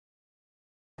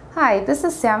Hi, this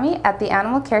is Sammi at the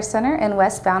Animal Care Center in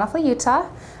West Bountiful, Utah.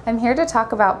 I'm here to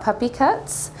talk about puppy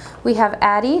cuts. We have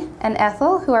Addie and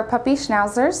Ethel, who are puppy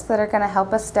schnauzers, that are going to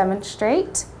help us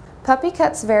demonstrate. Puppy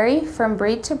cuts vary from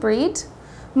breed to breed.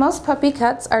 Most puppy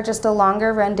cuts are just a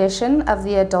longer rendition of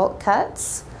the adult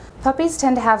cuts. Puppies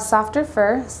tend to have softer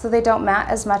fur, so they don't mat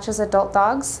as much as adult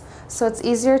dogs, so it's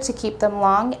easier to keep them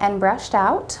long and brushed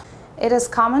out. It is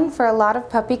common for a lot of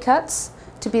puppy cuts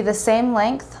to be the same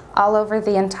length all over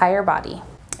the entire body.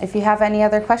 If you have any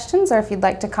other questions or if you'd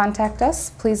like to contact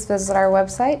us, please visit our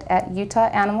website at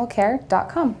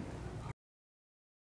utahanimalcare.com.